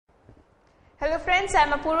Hello friends, I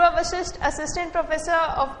am Apurva Vashishth, Assistant Professor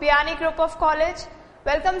of B.I.I.T Group of College.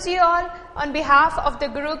 Welcomes you all on behalf of the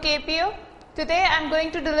Guru KPO. Today I am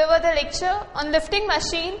going to deliver the lecture on lifting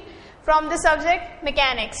machine from the subject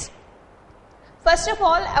mechanics. First of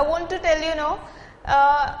all, I want to tell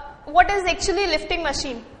you what is actually lifting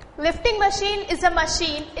machine. Lifting machine is a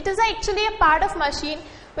machine, it is actually a part of machine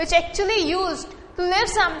which actually used to lift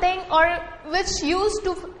something or which used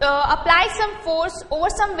to apply some force over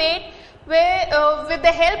some weight with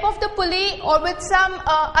the help of the pulley or with some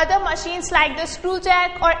other machines like the screw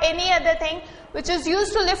jack or any other thing which is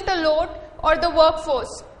used to lift a load or the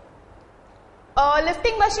workforce.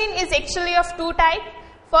 Lifting machine is actually of two types.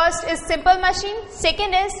 First is simple machine,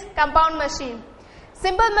 second is compound machine.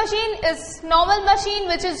 Simple machine is normal machine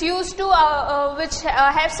which is used to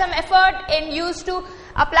have some effort and used to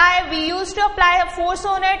apply. We used to apply a force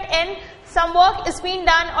on it and some work is being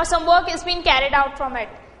done or some work is being carried out from it.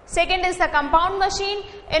 Second is the compound machine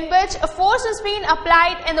in which a force is being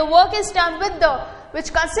applied and the work is done with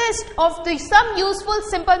which consists of some useful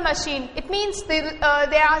simple machine. It means there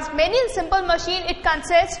are many simple machine. It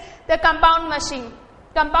consists the compound machine.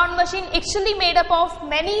 Compound machine actually made up of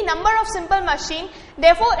many number of simple machine.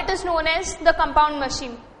 Therefore, it is known as the compound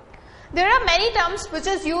machine. There are many terms which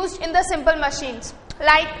is used in the simple machines.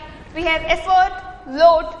 Like we have effort,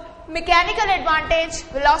 load, mechanical advantage,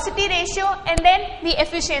 velocity ratio, and then the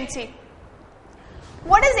efficiency.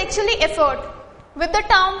 What is actually effort? With the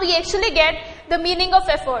term we actually get the meaning of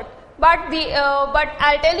effort. But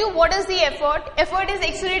I'll tell you what is the effort. Effort is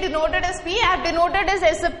actually denoted as P. I have denoted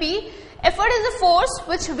as a P. Effort is a force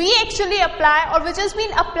which we actually apply or which has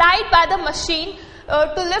been applied by the machine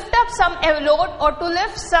to lift up some load or to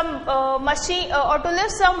lift some machine or to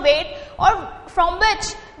lift some weight or from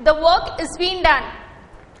which the work is being done.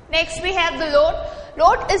 Next we have the load.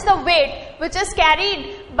 Load is the weight which is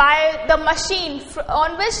carried by the machine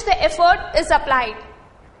on which the effort is applied.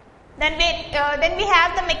 Then we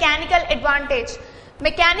have the mechanical advantage.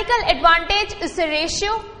 Mechanical advantage is the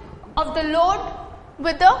ratio of the load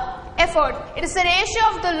with the effort. It is the ratio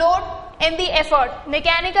of the load and the effort.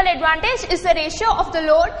 Mechanical advantage is the ratio of the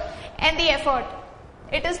load and the effort.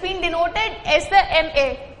 It is being denoted as the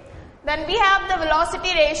MA. Then we have the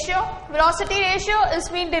velocity ratio. Velocity ratio is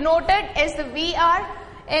being denoted as the VR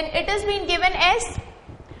and it is being given as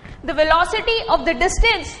the velocity of the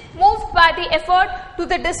distance moved by the effort to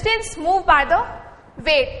the distance moved by the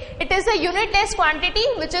weight. It is a unitless quantity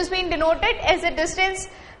which is being denoted as the distance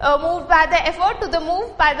moved by the effort to the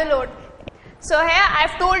moved by the load. So here I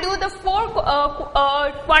have told you the four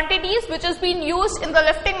quantities which has been used in the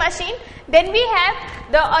lifting machine. Then we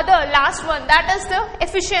have the other last one, that is the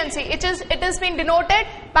efficiency. It is being denoted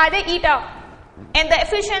by the eta. And the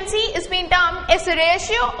efficiency is being termed as the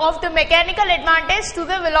ratio of the mechanical advantage to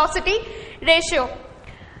the velocity ratio.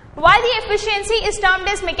 Why the efficiency is termed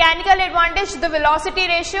as mechanical advantage to the velocity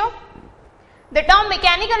ratio? The term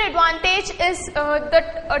mechanical advantage is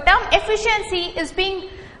the term efficiency is being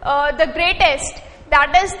the greatest,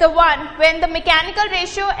 that is the one when the mechanical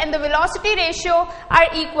ratio and the velocity ratio are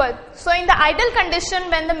equal. So in the ideal condition,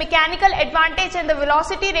 when the mechanical advantage and the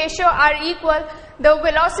velocity ratio are equal, the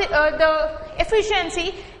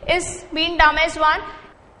efficiency is being termed as 1.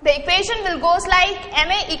 The equation will goes like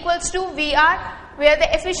MA equals to VR, where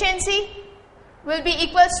the efficiency will be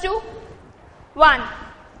equals to 1.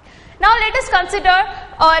 Now let us consider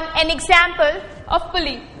an example of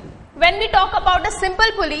pulley. When we talk about a simple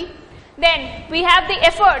pulley, then we have the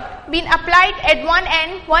effort being applied at one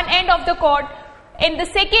end of the cord, and the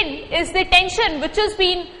second is the tension which is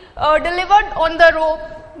being delivered on the rope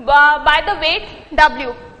by the weight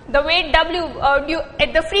W. The weight W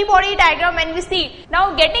at the free body diagram when we see.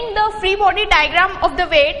 Now getting the free body diagram of the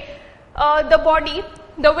weight,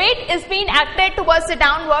 the weight is being acted towards the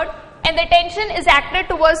downward and the tension is acted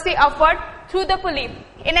towards the upward through the pulley.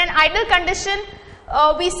 In an ideal condition,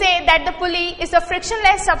 we say that the pulley is a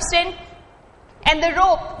frictionless substance and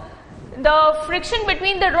the friction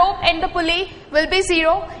between the rope and the pulley will be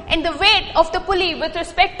 0 and the weight of the pulley with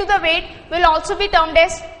respect to the weight will also be termed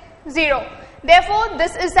as 0. Therefore,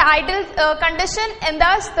 this is the ideal condition and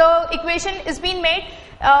thus the equation is being made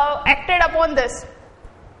acted upon this.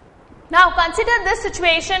 Now consider this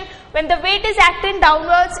situation when the weight is acting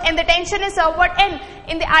downwards and the tension is upward, and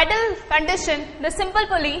in the ideal condition, the simple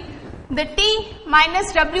pulley, the T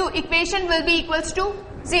minus W equation will be equals to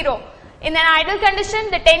 0. In an ideal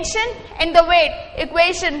condition, the tension and the weight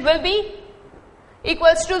equation will be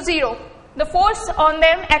equals to 0. The force on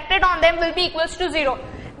them, acted on them will be equals to 0.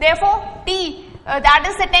 Therefore, T, that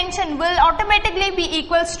is the tension, will automatically be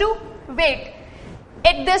equals to weight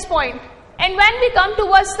at this point. And when we come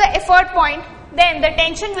towards the effort point, then the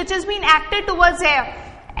tension which is being acted towards here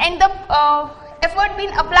and the effort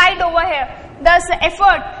being applied over here, thus the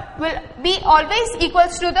effort will be always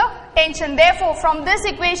equals to the tension. Therefore, from this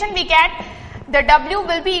equation we get the W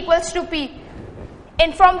will be equals to P.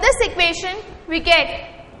 And from this equation we get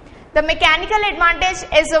the mechanical advantage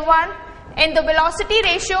is a 1 and the velocity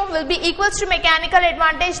ratio will be equals to mechanical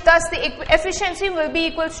advantage, thus the efficiency will be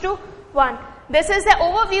equals to 1. This is the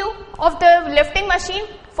overview of the lifting machine.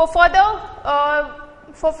 For further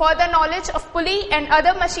knowledge of pulley and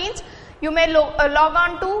other machines, you may log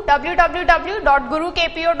on to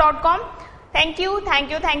www.gurukpo.com. Thank you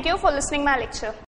for listening my lecture.